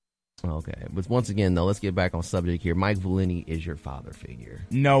Okay, but once again, though, let's get back on subject here. Mike Valenti is your father figure.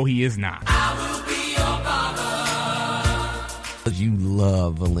 No, he is not. I will be your father. You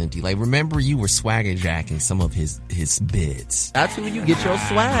love Valenti. Like, remember you were swagger jacking some of his bits. That's who you get your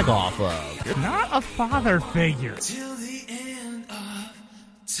swag off of. You're not a father figure. Till the end of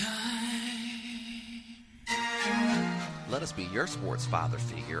time. Let us be your sports father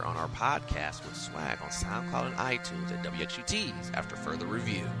figure on our podcast with swag on SoundCloud and iTunes at WXUT's after further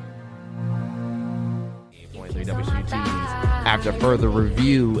review. 8.3 WXUT's after further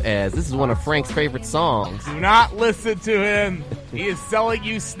review, as this is one of Frank's favorite songs. Do not listen to him. He is selling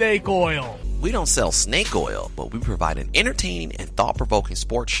you snake oil. We don't sell snake oil, but we provide an entertaining and thought-provoking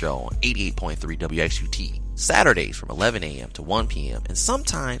sports show on 88.3 WXUT, Saturdays from 11 a.m. to 1 p.m., and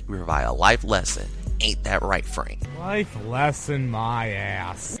sometimes we provide a life lesson. Ain't that right, Frank? Life lesson my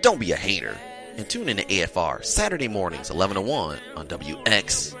ass. Don't be a hater. And tune in to AFR Saturday mornings 11 to 1 on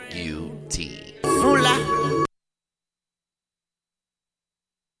WXUT.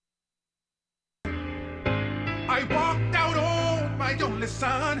 I walked out on my only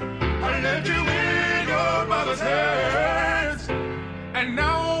son. I left you in your mother's hands. And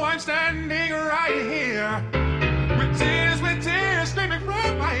now I'm standing right here with tears streaming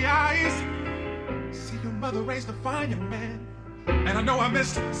from my eyes. See your mother raised a fine young man, and I know I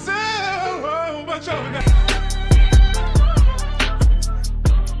missed so much of that.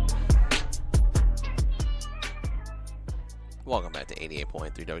 Welcome back to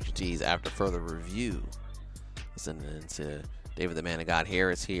 88.3 WGT's After Further Review. Listening to David the Man of God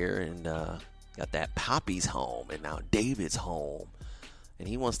Harris here, and got that Poppy's home, and now David's home. And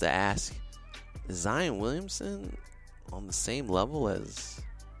he wants to ask, is Zion Williamson on the same level as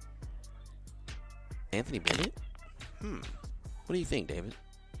Anthony Bennett? What do you think, David?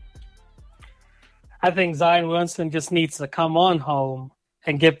 I think Zion Williamson just needs to come on home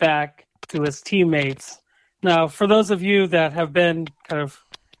and get back to his teammates. Now, for those of you that have been kind of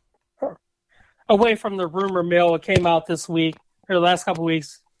away from the rumor mill, it came out this week, or the last couple of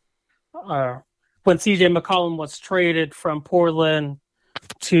weeks, when C.J. McCollum was traded from Portland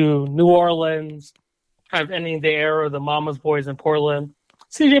to New Orleans, kind of ending the era of the Mama's Boys in Portland.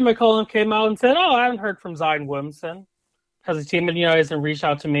 C.J. McCollum came out and said, I haven't heard from Zion Williamson. Has a team, he hasn't reached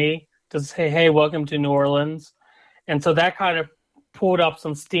out to me to say, hey, welcome to New Orleans. And so that kind of pulled up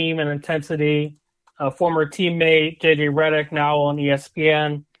some steam and intensity. A former teammate, J.J. Redick, now on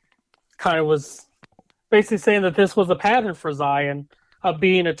ESPN, kind of was basically saying that this was a pattern for Zion of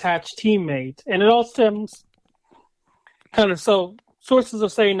being an attached teammate. And it all stems so sources are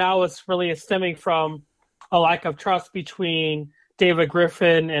saying now it's really stemming from a lack of trust between David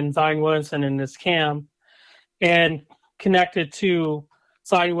Griffin and Zion Williamson in this camp, and connected to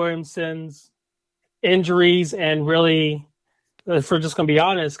Zion Williamson's injuries and really, if we're just going to be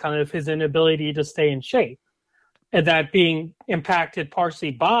honest, kind of his inability to stay in shape. And that being impacted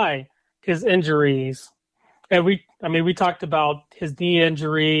partially by his injuries. And we talked about his knee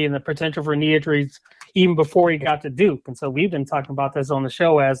injury and the potential for knee injuries even before he got to Duke. And so we've been talking about this on the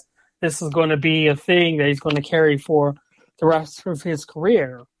show as this is going to be a thing that he's going to carry for the rest of his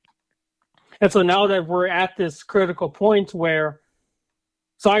career. And so now that we're at this critical point where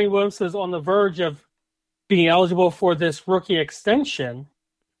Zion Williamson is on the verge of being eligible for this rookie extension,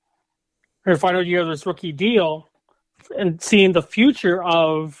 or final year of this rookie deal, and seeing the future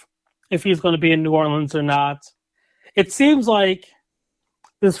of if he's going to be in New Orleans or not, it seems like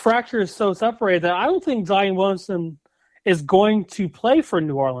this fracture is so separated that I don't think Zion Williamson is going to play for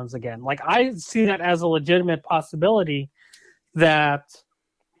New Orleans again. Like, I see that as a legitimate possibility that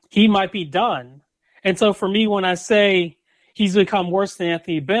he might be done. And so for me, when I say he's become worse than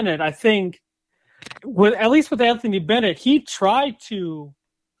Anthony Bennett, I think at least with Anthony Bennett, he tried to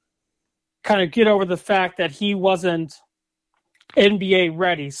kind of get over the fact that he wasn't NBA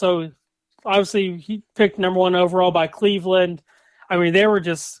ready. So obviously he picked number 1 overall by Cleveland. I mean, they were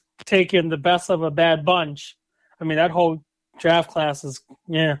just taking the best of a bad bunch. I mean, that whole draft class is,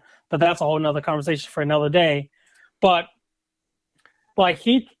 but that's a whole nother conversation for another day. But like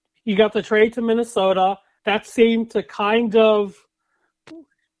he got the trade to Minnesota. That seemed to kind of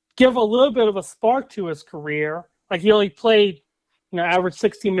give a little bit of a spark to his career. Like, he only played, average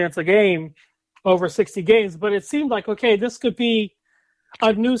 60 minutes a game over 60 games. But it seemed like, okay, this could be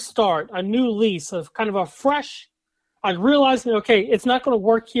a new start, a new lease of kind of a fresh, like realizing, okay, it's not going to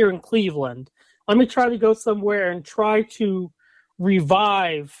work here in Cleveland. Let me try to go somewhere and try to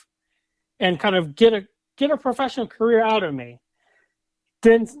revive and kind of get a professional career out of me.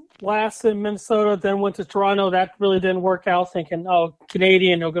 Then last in Minnesota, then went to Toronto. That really didn't work out, thinking,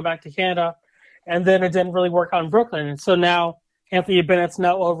 Canadian, he'll go back to Canada. And then it didn't really work out in Brooklyn. And so now Anthony Bennett's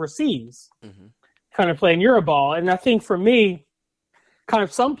now overseas, Mm-hmm. kind of playing Euroball. And I think for me, kind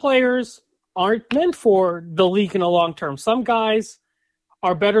of some players aren't meant for the league in the long term. Some guys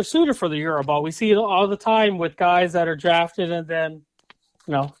are better suited for the Euroball. We see it all the time with guys that are drafted and then,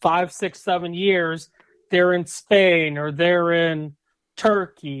 5, 6, 7 years, they're in Spain or they're in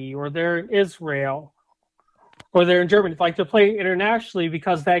Turkey or they're in Israel or they're in Germany. Like to play internationally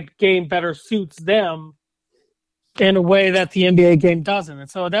because that game better suits them in a way that the NBA game doesn't. And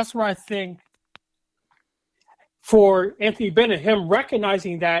so that's where I think for Anthony Bennett, him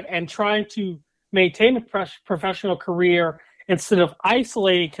recognizing that and trying to maintain a professional career instead of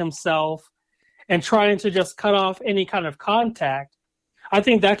isolating himself and trying to just cut off any kind of contact, I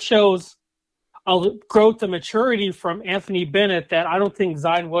think that shows a growth and maturity from Anthony Bennett that I don't think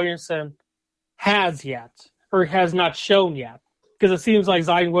Zion Williamson has yet or has not shown yet. Because it seems like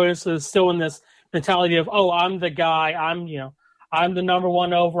Zion Williamson is still in this mentality of, I'm the guy, I'm the number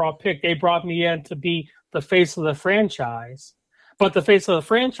one overall pick. They brought me in to be the face of the franchise. But the face of the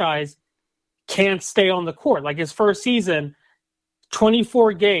franchise can't stay on the court. Like his first season,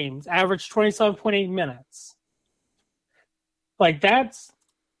 24 games, averaged 27.8 minutes. Like that's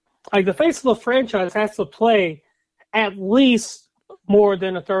like the face of the franchise has to play at least more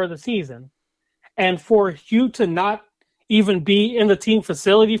than a third of the season. And for you to not even be in the team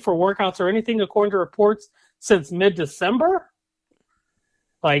facility for workouts or anything, according to reports, since mid-December,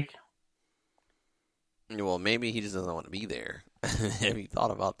 like... Well, maybe he just doesn't want to be there. Have you thought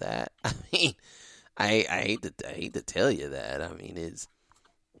about that? I mean, I hate to tell you that. I mean,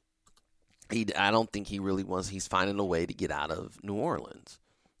 I don't think he really wants. He's finding a way to get out of New Orleans.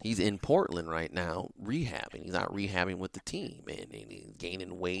 He's in Portland right now, rehabbing. He's not rehabbing with the team, and he's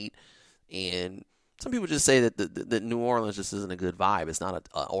gaining weight. And some people just say that New Orleans just isn't a good vibe. It's not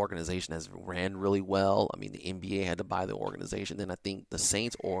an organization that's ran really well. I mean, the NBA had to buy the organization. Then I think the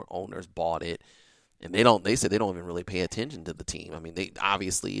Saints owners bought it. And they said they don't even really pay attention to the team. I mean,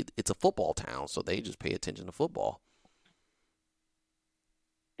 it's a football town, so they just pay attention to football.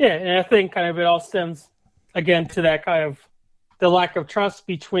 Yeah, and I think kind of it all stems, again, to that kind of the lack of trust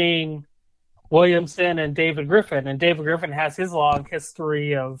between Williamson and David Griffin. And David Griffin has his long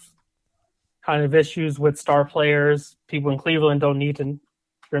history of kind of issues with star players. People in Cleveland don't need to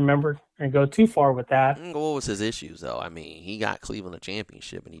remember and go too far with that. What was his issues, though? I mean, he got Cleveland a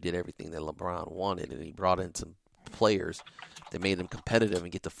championship, and he did everything that LeBron wanted, and he brought in some players that made them competitive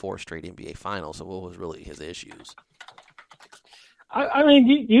and get to 4 straight NBA finals. So what was really his issues? I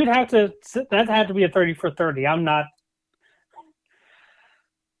mean, you'd have to – that had to be a 30 for 30. I'm not –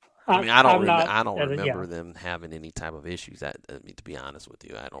 I mean, I don't remember them having any type of issues. To be honest with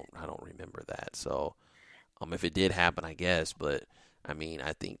you, I don't remember that. So, if it did happen, I guess. But I mean,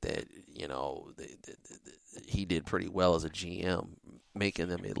 I think that he did pretty well as a GM, making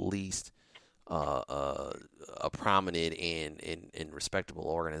them at least a prominent and respectable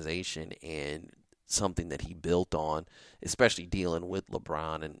organization and something that he built on, especially dealing with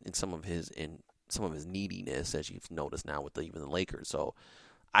LeBron and some of his neediness, as you've noticed now with even the Lakers. So.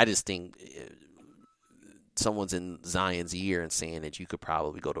 I just think someone's in Zion's ear and saying that you could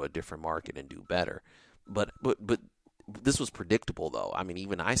probably go to a different market and do better. But this was predictable, though. I mean,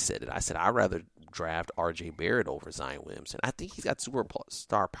 even I said it. I said I'd rather draft R.J. Barrett over Zion Williamson. I think he's got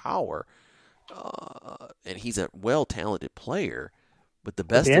superstar power, and he's a well-talented player. But the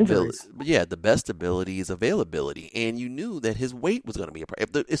best ability is availability. And you knew that his weight was going to be a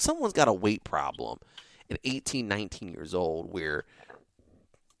problem. If someone's got a weight problem at 18, 19 years old, where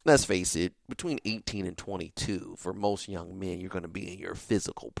let's face it, between 18 and 22, for most young men, you're going to be in your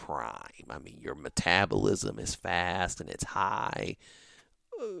physical prime. I mean, your metabolism is fast and it's high.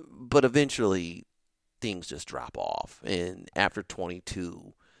 But eventually, things just drop off. And after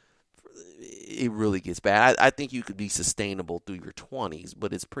 22, it really gets bad. I think you could be sustainable through your 20s,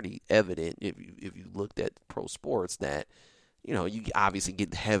 but it's pretty evident if you looked at pro sports that, you obviously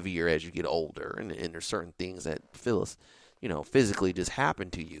get heavier as you get older. And there's certain things that physically just happen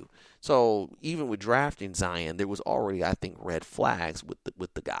to you. So even with drafting Zion, there was already, I think, red flags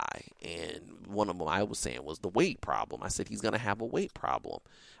with the guy. And one of them I was saying was the weight problem. I said he's going to have a weight problem.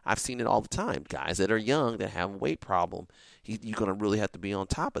 I've seen it all the time. Guys that are young that have a weight problem, you're going to really have to be on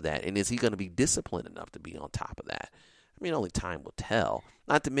top of that. And is he going to be disciplined enough to be on top of that? I mean, only time will tell.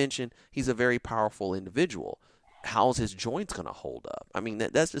 Not to mention, he's a very powerful individual. How's his joints going to hold up? I mean,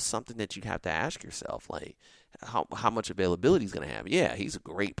 that's just something that you'd have to ask yourself, like, how much availability he's going to have. Yeah, he's a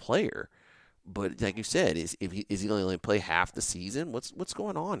great player, but like you said, is he going to only play half the season? What's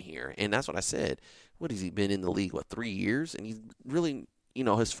going on here? And that's what I said. What has he been in the league? 3 years? And he's really,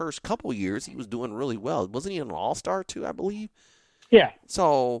 his first couple years he was doing really well. Wasn't he an All-Star too? I believe. Yeah.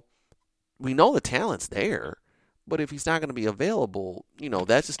 So we know the talent's there, but if he's not going to be available,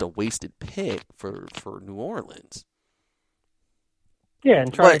 that's just a wasted pick for New Orleans. Yeah,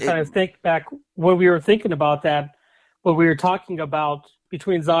 and trying to kind of think back when we were thinking about that, what we were talking about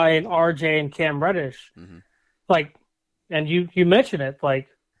between Zion, RJ, and Cam Reddish. Mm-hmm. Like, and you mentioned it, like,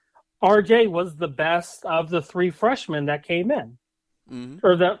 RJ was the best of the three freshmen that came in. Mm-hmm.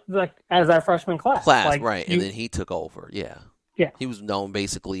 Or as that freshman class. Like, right. And then he took over, yeah. Yeah. He was known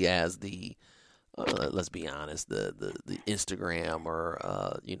basically as the, let's be honest, the Instagram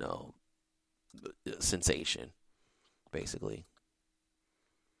or, sensation, basically.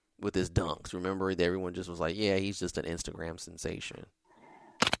 With his dunks. Remember, everyone just was like, yeah, he's just an Instagram sensation.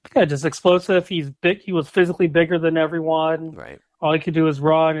 Yeah, just explosive. He's big. He was physically bigger than everyone. Right. All he could do was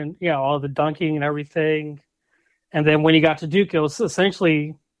run and, all the dunking and everything. And then when he got to Duke, it was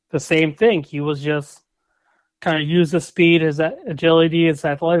essentially the same thing. He was just kind of used his speed, his agility, his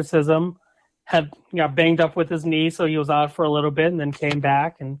athleticism, got banged up with his knee, so he was out for a little bit and then came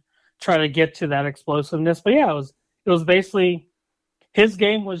back and tried to get to that explosiveness. But yeah, it was basically his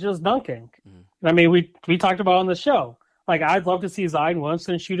game was just dunking. Mm-hmm. I mean, we talked about on the show. Like, I'd love to see Zion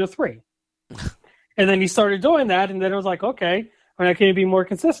Williamson shoot a three. And then he started doing that, and then it was like, okay, when I can be more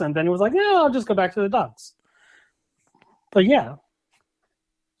consistent. Then he was like, yeah, I'll just go back to the dunks. But yeah,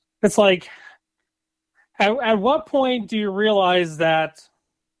 it's like, at what point do you realize that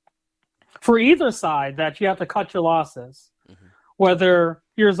for either side that you have to cut your losses? Mm-hmm. Whether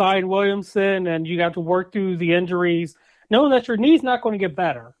you're Zion Williamson and you have to work through the injuries, knowing that your knee's not going to get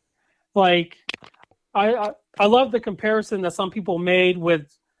better. Like, I love the comparison that some people made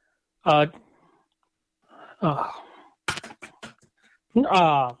with big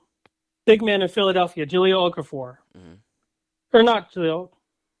man in Philadelphia, Jahlil Okafor. Mm-hmm. Or not Jahlil.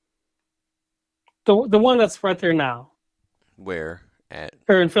 The one that's right there now. Where?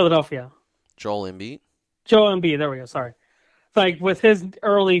 Or in Philadelphia. Joel Embiid? Joel Embiid, there we go, sorry. Like, with his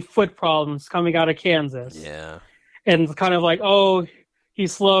early foot problems coming out of Kansas. Yeah. And kind of like, oh,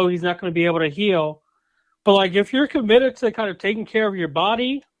 he's slow, he's not going to be able to heal. But, like, if you're committed to kind of taking care of your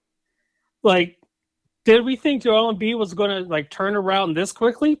body, like, did we think Joel Embiid was going to, like, turn around this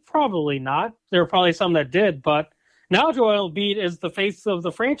quickly? Probably not. There were probably some that did, but now Joel Embiid is the face of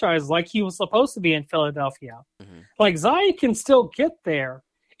the franchise like he was supposed to be in Philadelphia. Mm-hmm. Like, Zion can still get there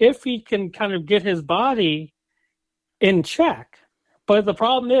if he can kind of get his body in check. But the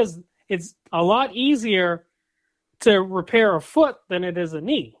problem is, it's a lot easier to repair a foot than it is a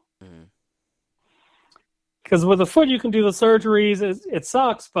knee. Because with a foot, you can do the surgeries. It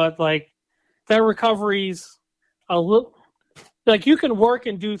sucks, but, like, that recovery's a little... Like, you can work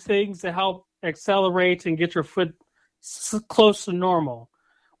and do things to help accelerate and get your foot close to normal.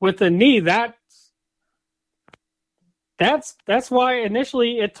 With the knee, that's why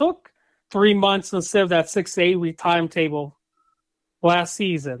initially it took 3 months instead of that 6 to 8 week timetable last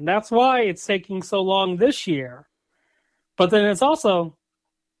season. That's why it's taking so long this year. But then it's also,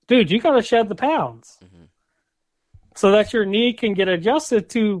 dude, you got to shed the pounds. Mm-hmm. So that your knee can get adjusted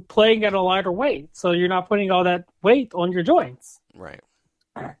to playing at a lighter weight. So you're not putting all that weight on your joints. Right.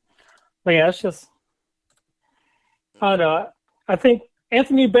 But yeah, it's just, I don't know. I think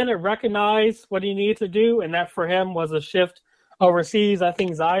Anthony Bennett recognized what he needed to do, and that for him was a shift overseas. I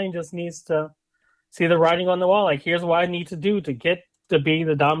think Zion just needs to see the writing on the wall. Like, here's what I need to do to get to be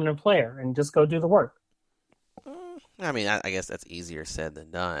the dominant player, and just go do the work. I mean, I guess that's easier said than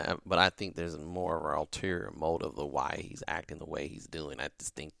done, but I think there's more of an ulterior motive of why he's acting the way he's doing. I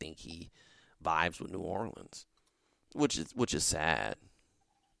just think he vibes with New Orleans, which is sad.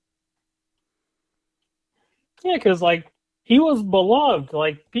 Yeah, because, like, he was beloved.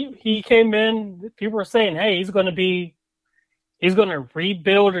 Like, he came in, people were saying, hey, he's going to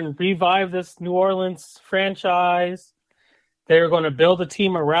rebuild and revive this New Orleans franchise. They're going to build a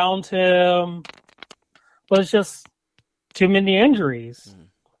team around him. But it's just too many injuries. Mm.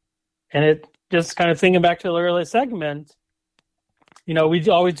 And it just kind of thinking back to the earlier segment, we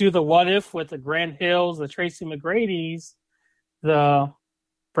always do the what if with the Grant Hills, the Tracy McGrady's, the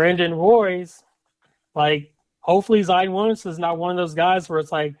Brandon Roys. Like, hopefully Zion Williamson is not one of those guys where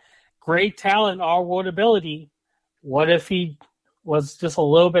it's like great talent, all-world ability. What if he was just a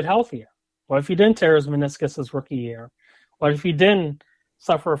little bit healthier? What if he didn't tear his meniscus his rookie year? What if he didn't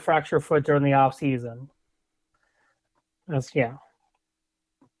suffer a fractured foot during the offseason? Yeah.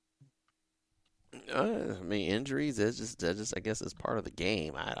 I mean, injuries, that's just I guess it's part of the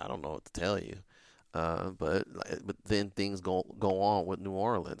game. I don't know what to tell you. But then things go on with New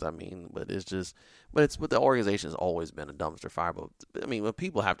Orleans. I mean, but the organization has always been a dumpster fire. But I mean, what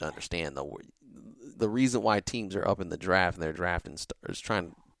people have to understand though, the reason why teams are up in the draft and they're drafting is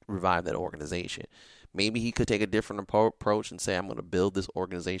trying to revive that organization. Maybe he could take a different approach and say, I'm going to build this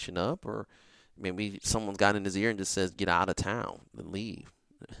organization up, or maybe someone's got in his ear and just says, get out of town and leave.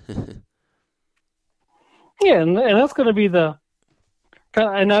 Yeah, and that's going to be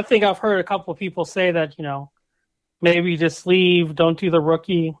and I think I've heard a couple of people say that, maybe just leave, don't do the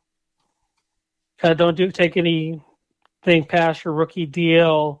rookie, don't take anything past your rookie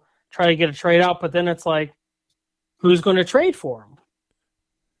deal, try to get a trade out, but then it's like, who's going to trade for him?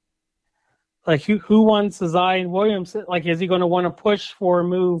 Like, who wants Zion Williamson? Like, is he going to want to push for a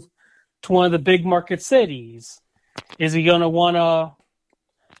move to one of the big market cities? Is he going to want to,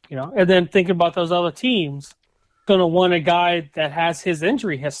 and then thinking about those other teams, going to want a guy that has his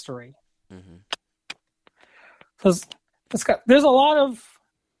injury history. Because there's a lot of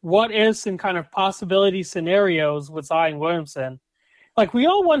what ifs and kind of possibility scenarios with Zion Williamson. Like, we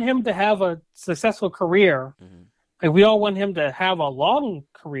all want him to have a successful career. Like, we all want him to have a long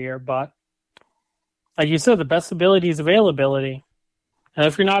career, but like you said, the best ability is availability. And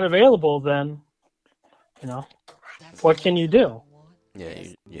if you're not available, then, what can you do?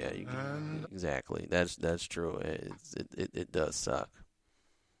 Exactly. That's true. It does suck.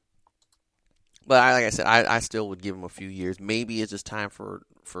 But like I said, I still would give him a few years. Maybe it's just time for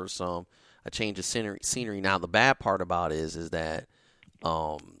a change of scenery. Now, the bad part about it is that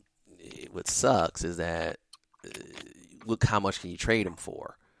what sucks is that look how much can you trade him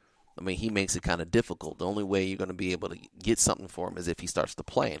for. I mean, he makes it kind of difficult. The only way you're going to be able to get something for him is if he starts to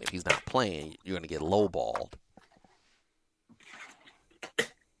play. And if he's not playing, you're going to get lowballed.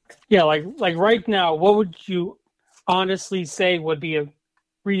 Yeah, like right now, what would you honestly say would be a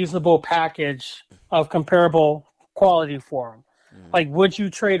reasonable package of comparable quality for him? Like, would you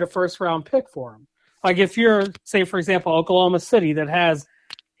trade a first-round pick for him? Like, if you're, say, for example, Oklahoma City that has,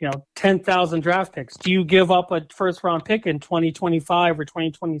 10,000 draft picks, do you give up a first-round pick in 2025 or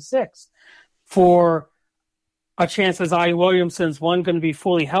 2026 for a chance that Zion Williamson's, one, going to be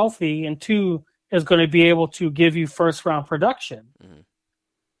fully healthy, and two, is going to be able to give you first-round production?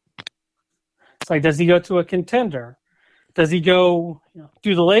 It's like, does he go to a contender? Does he go,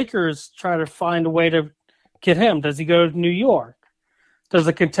 do the Lakers try to find a way to get him? Does he go to New York? Does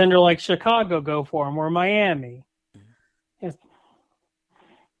a contender like Chicago go for him, or Miami?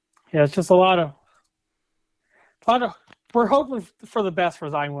 It's just a lot of. We're hoping for the best for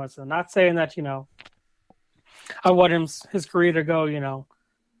Zion Williamson. Not saying that I want his career to go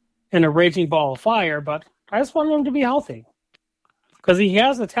in a raging ball of fire, but I just want him to be healthy because he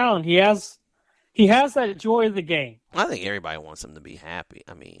has the talent. He has that joy of the game. I think everybody wants him to be happy.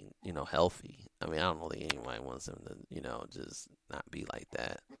 I mean, healthy. I mean, I don't think anybody wants him to, just not be like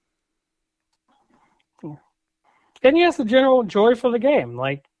that. And he has a general joy for the game.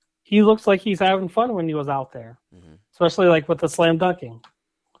 Like, he looks like he's having fun when he was out there, especially like with the slam dunking.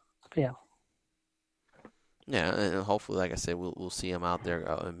 Yeah. Yeah, and hopefully, like I said, we'll see him out there,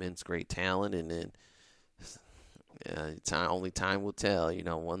 immense great talent, and then only time will tell.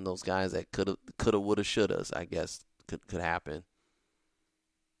 One of those guys that coulda, woulda, shoulda, I guess could happen.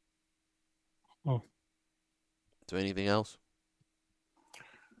 So anything else?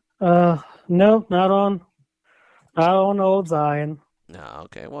 No, not on old Zion. No,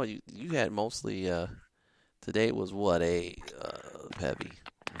 okay. Well, you had mostly today was what a heavy,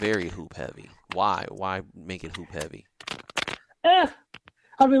 very hoop heavy. Why make it hoop heavy? I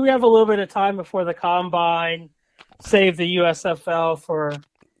mean, we have a little bit of time before the combine. Save the USFL for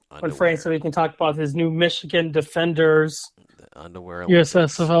when Frank, so we can talk about his new Michigan Defenders. The underwear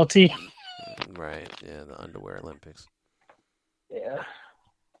USFL team. Right. Yeah, the underwear Olympics. Yeah.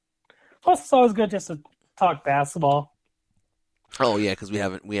 Plus, it's always good just to talk basketball. Oh yeah, because we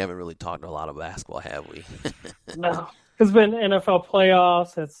haven't really talked a lot of basketball, have we? No, it's been NFL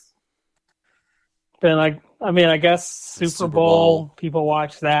playoffs. It's been like, I mean, I guess Super Bowl. People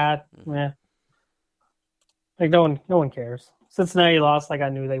watch that. Yeah, like no one cares. Cincinnati lost, like I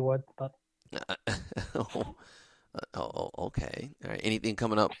knew they would. But okay. All right. Anything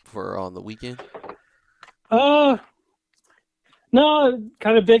coming up for on the weekend? No,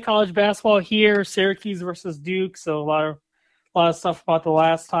 kind of big college basketball here. Syracuse versus Duke. So a lot of stuff about the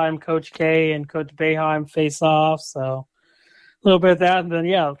last time Coach K and Coach Boeheim face off. So a little bit of that, and then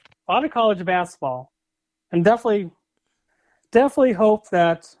a lot of college basketball, and definitely hope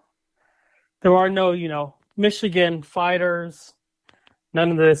that there are no Michigan fighters.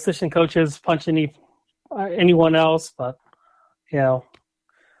 None of the assistant coaches punch anyone else, but we'll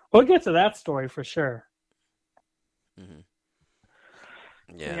get to that story for sure. Mm-hmm.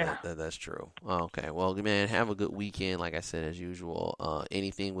 Yeah. That's true. Okay, well, man, have a good weekend. Like I said, as usual.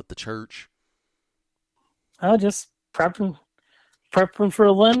 Anything with the church? Just prepping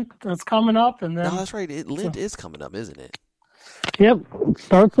for Lent that's coming up, and then No, that's right. Lent is coming up, isn't it? yep,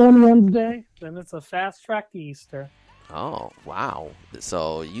 starts on Wednesday. Then it's a fast track to Easter. Oh, wow.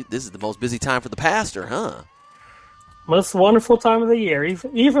 So this is the most busy time for the pastor, huh? Most wonderful time of the year,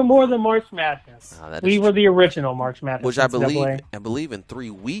 even more than March Madness. Oh, that We is were the original March Madness. Which I NCAA. believe in 3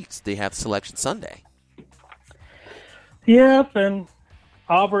 weeks they have Selection Sunday. Yep, and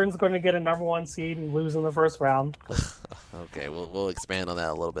Auburn's going to get a number 1 seed and lose in the first round. Okay, we'll expand on that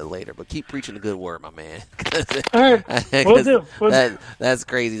a little bit later, but keep preaching the good word, my man. All right, we'll do. That's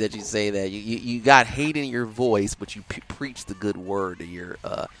crazy that you say that. You got hate in your voice, but you preach the good word to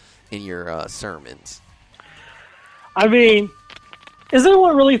in your sermons. I mean, does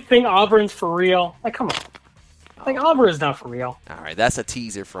anyone really think Auburn's for real? Like, come on. Like, Auburn is not for real. All right, that's a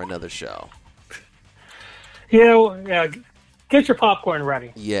teaser for another show. Yeah, get your popcorn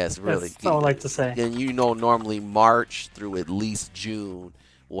ready. Yes, really. That's all I like to say. And normally March through at least June,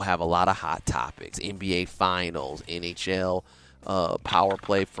 we'll have a lot of hot topics. NBA Finals, NHL Power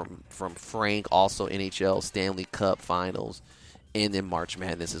Play from Frank, also NHL Stanley Cup Finals, and then March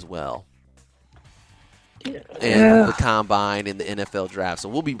Madness as well. And the Combine and the NFL Draft. So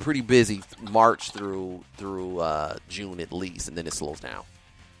we'll be pretty busy March through June at least, and then it slows down.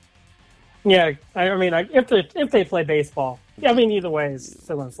 Yeah, I mean, if they play baseball, yeah, I mean, either way, it's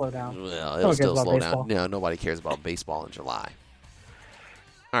still going to slow down. Well, No it'll one still cares about slow baseball. down. No, nobody cares about baseball in July.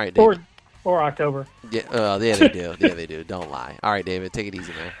 All right, David. Or October. Yeah, they do. Yeah, they do. Don't lie. All right, David, take it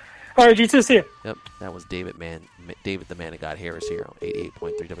easy, man. All right, G2, see you. Yep, that was David the Man of God Harris here on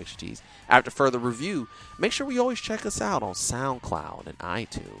 88.3 WHGs. After further review, make sure we always check us out on SoundCloud and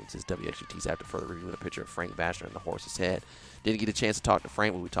iTunes. It's WHGs After Further Review with a picture of Frank Bashner and the horse's head. Didn't get a chance to talk to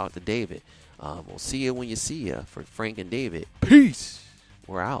Frank when we talked to David. We'll see you when you see you for Frank and David. Peace.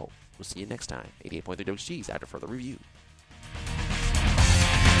 We're out. We'll see you next time. 88.3 WHGs After Further Review.